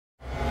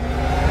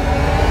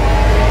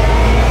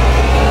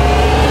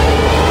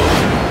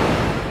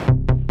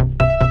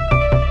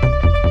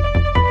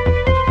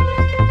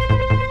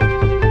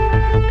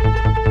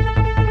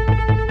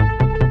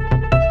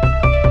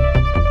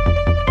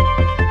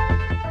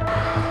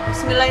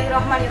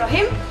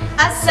Bismillahirrahmanirrahim.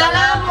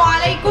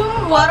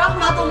 Assalamualaikum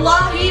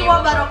warahmatullahi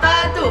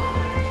wabarakatuh.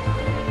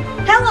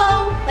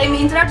 Hello, let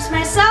me introduce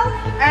myself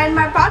and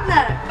my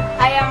partner.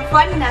 I am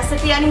Vanina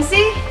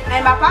Setianingsih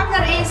and my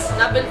partner is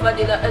Nabil,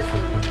 Fadila,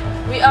 Az-Zuhri.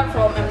 We are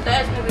from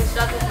MTS Negeri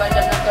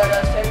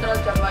Banjarnegara, Central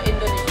Java,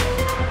 Indonesia.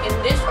 In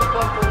this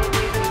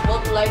opportunity, we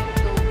would like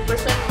to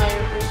present my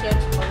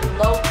research on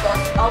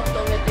low-cost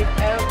automatic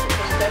air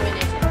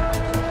decontamination.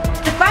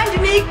 the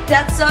pandemic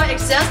that's so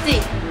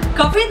exhausting.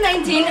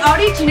 COVID-19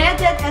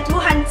 originated at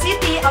Wuhan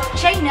city of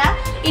China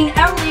in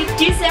early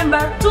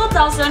December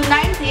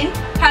 2019,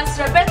 has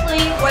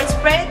rapidly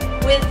widespread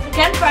with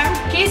confirmed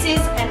cases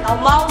in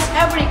almost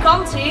every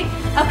country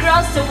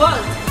across the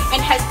world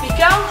and has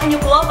become a new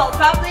global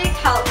public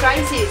health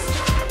crisis.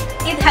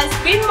 It has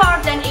been more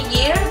than a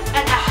year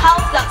and a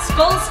half that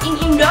schools in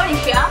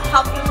Indonesia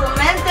have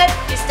implemented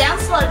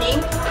distance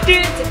learning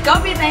due to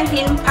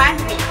COVID-19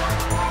 pandemic.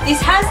 This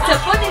has the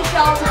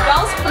potential to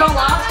cause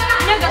prolonged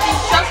negative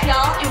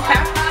social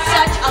impact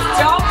such as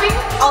dropping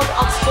out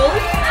of school,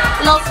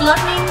 lost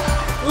learning,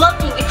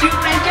 losing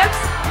achievement jobs,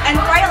 and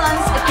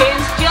violence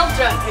against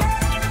children.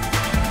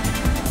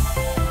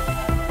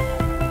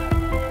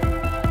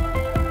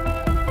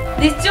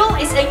 This tool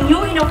is a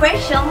new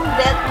innovation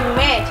that we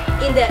made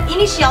in the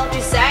initial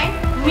design,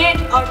 made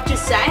or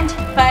designed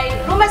by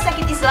Rumah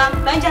Sakit Islam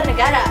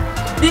Banjarnegara.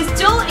 This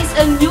tool is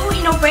a new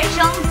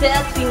innovation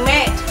that we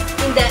made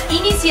in the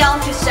initial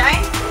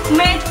design,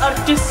 made or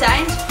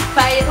designed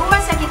by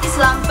Rumah Sakit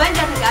Islam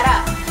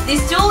Banjarnegara.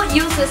 This tool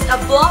uses a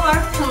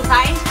blower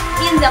contained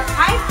in the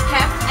pipe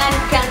cap and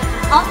can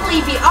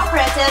only be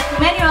operated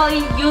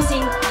manually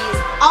using this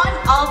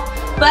on-off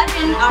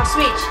button or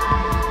switch.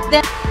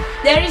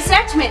 The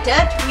research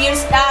method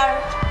used are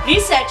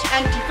research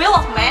and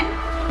development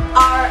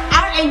or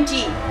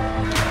R&D.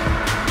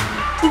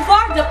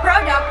 Before the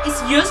product is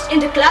used in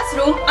the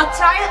classroom, a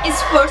trial is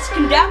first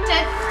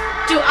conducted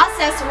to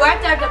assess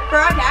whether the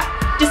product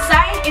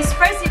design is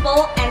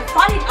feasible and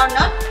valid or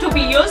not to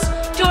be used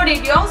to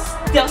reduce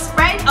the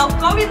spread of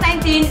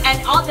COVID-19 and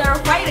other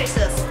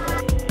viruses.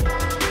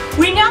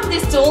 We named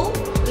this tool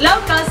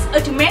low-cost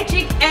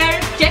automatic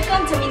air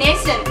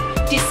decontamination,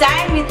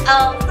 designed with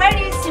a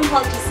very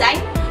simple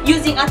design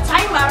using a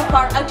timer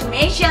for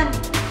automation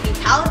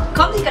without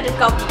complicated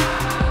copy,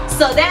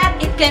 so that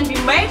it can be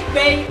made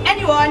by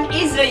anyone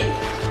easily.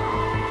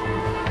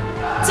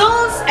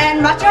 Tools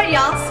and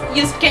materials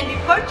used can be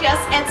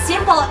purchased at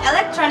simple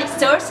electronic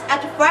stores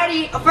at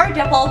very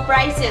affordable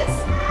prices.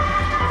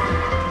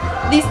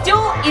 This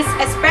tool is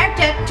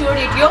expected to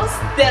reduce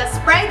the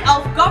spread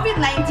of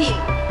COVID-19,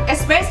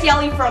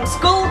 especially from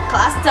school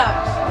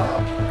clusters.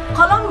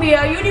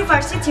 Columbia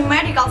University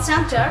Medical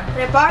Center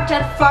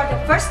reported for the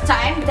first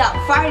time that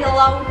very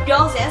low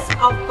doses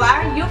of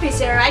bar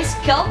UVC rays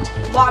killed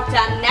more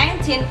than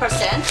 19%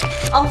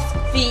 of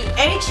the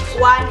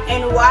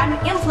H1N1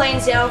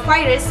 influenza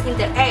virus in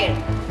the air.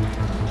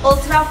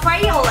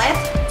 Ultraviolet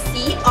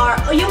C or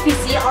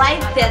UVC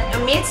light that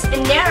emits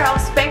a narrow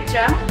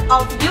spectrum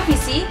of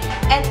UVC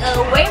at a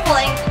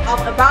wavelength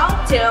of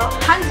about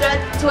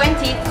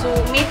 122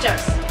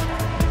 meters.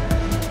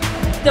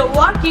 The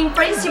working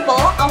principle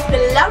of the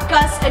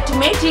low-cost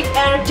automatic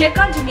air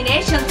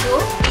decontamination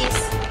tool is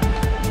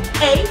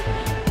A.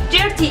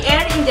 Dirty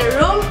air in the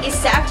room is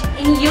sucked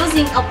in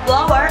using a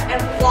blower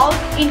and flowed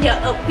into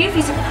a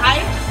PVC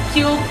pipe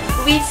tube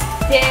which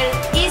there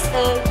is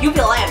a UV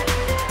lamp.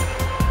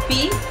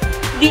 B.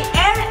 The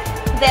air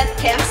that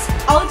comes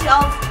out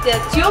of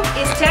the tube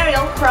is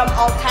sterile from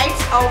all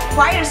types of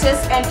viruses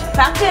and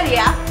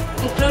bacteria,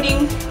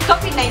 including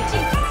COVID-19.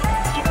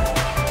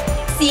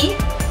 C.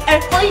 Air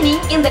cleaning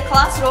in the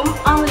classroom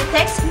only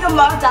takes no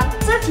more than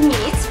 30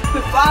 minutes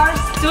before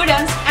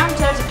students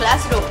enter the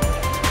classroom.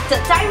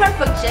 The timer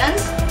functions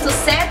to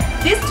set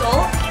this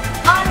tool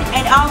on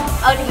and off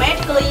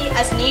automatically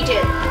as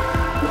needed.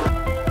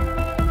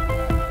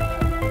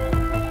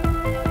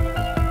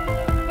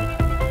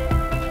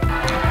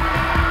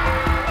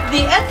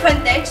 The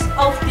advantages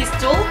of this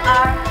tool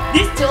are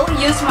this tool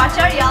uses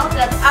materials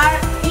that are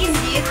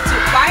easy to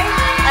find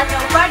at a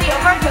very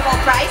affordable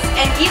price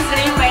and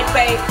easily made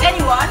by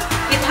anyone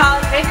without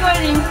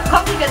requiring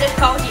complicated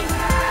coding.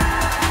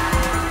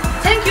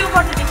 Thank you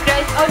for the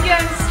great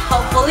audience.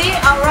 Hopefully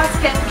our words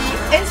can be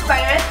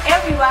inspired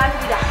everyone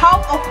with the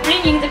hope of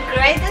bringing the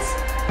greatest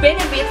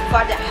benefit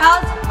for the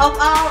health of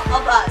all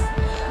of us.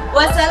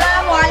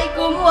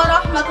 Wassalamualaikum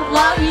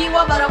warahmatullahi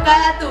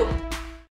wabarakatuh.